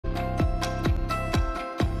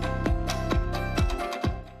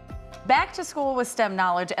Back to school with STEM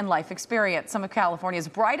knowledge and life experience. Some of California's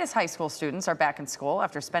brightest high school students are back in school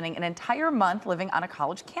after spending an entire month living on a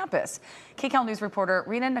college campus. KCAL News reporter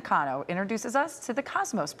Rina Nakano introduces us to the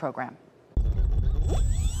Cosmos program.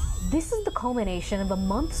 This is the culmination of a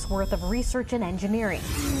month's worth of research and engineering.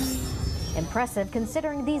 Impressive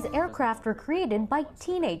considering these aircraft were created by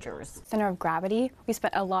teenagers. Center of gravity, we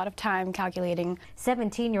spent a lot of time calculating.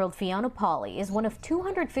 17-year-old Fiona Pauley is one of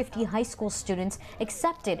 250 high school students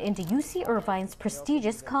accepted into UC Irvine's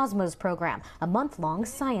prestigious Cosmos program, a month-long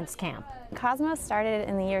science camp. Cosmos started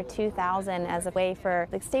in the year 2000 as a way for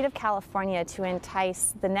the state of California to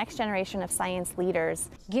entice the next generation of science leaders.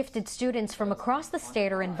 Gifted students from across the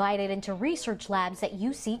state are invited into research labs at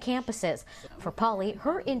UC campuses. For Polly,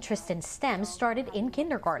 her interest in STEM started in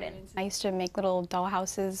kindergarten. I used to make little doll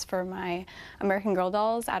houses for my American Girl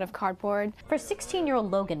dolls out of cardboard. For 16-year-old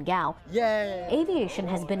Logan Gao, aviation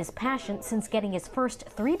has been his passion since getting his first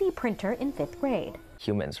 3D printer in 5th grade.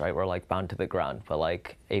 Humans, right? We're like bound to the ground, but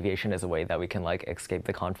like aviation is a way that we can like escape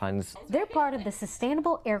the confines. They're part of the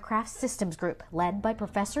Sustainable Aircraft Systems Group, led by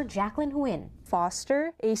Professor Jacqueline Huyn.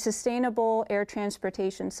 Foster a sustainable air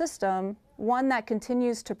transportation system, one that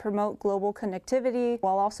continues to promote global connectivity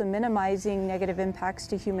while also minimizing negative impacts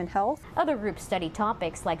to human health. Other groups study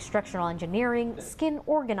topics like structural engineering, skin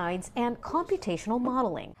organoids, and computational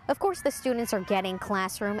modeling. Of course, the students are getting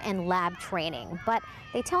classroom and lab training, but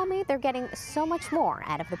they tell me they're getting so much more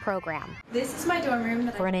out of the program. This is my dorm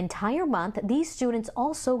room. For an entire month, these students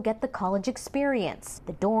also get the college experience.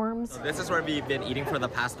 The dorms. So this is where we've been eating for the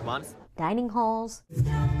past month. Dining halls.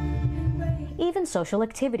 Even social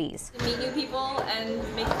activities. Meet new people and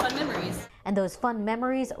make fun memories. And those fun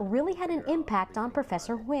memories really had an impact on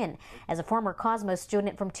Professor Huyn. As a former Cosmos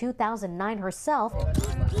student from 2009 herself,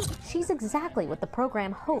 she's exactly what the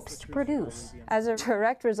program hopes to produce. As a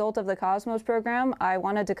direct result of the Cosmos program, I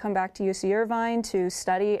wanted to come back to UC Irvine to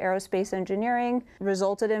study aerospace engineering.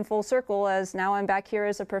 Resulted in full circle as now I'm back here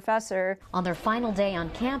as a professor. On their final day on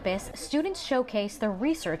campus, students showcase their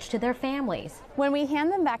research to their families. When we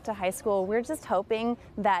hand them back to high school, we're just hoping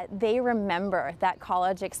that they remember that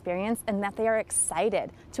college experience and that they are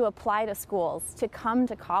excited to apply to schools, to come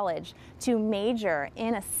to college, to major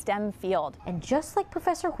in a STEM field. And just like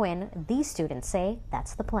Professor Huyn, these students say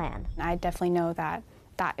that's the plan. I definitely know that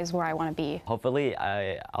that is where I want to be. Hopefully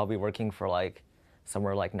I'll be working for like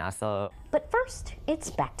somewhere like NASA. But first, it's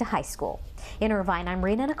back to high school. In Irvine, I'm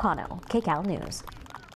Rina Nakano, KCAL News.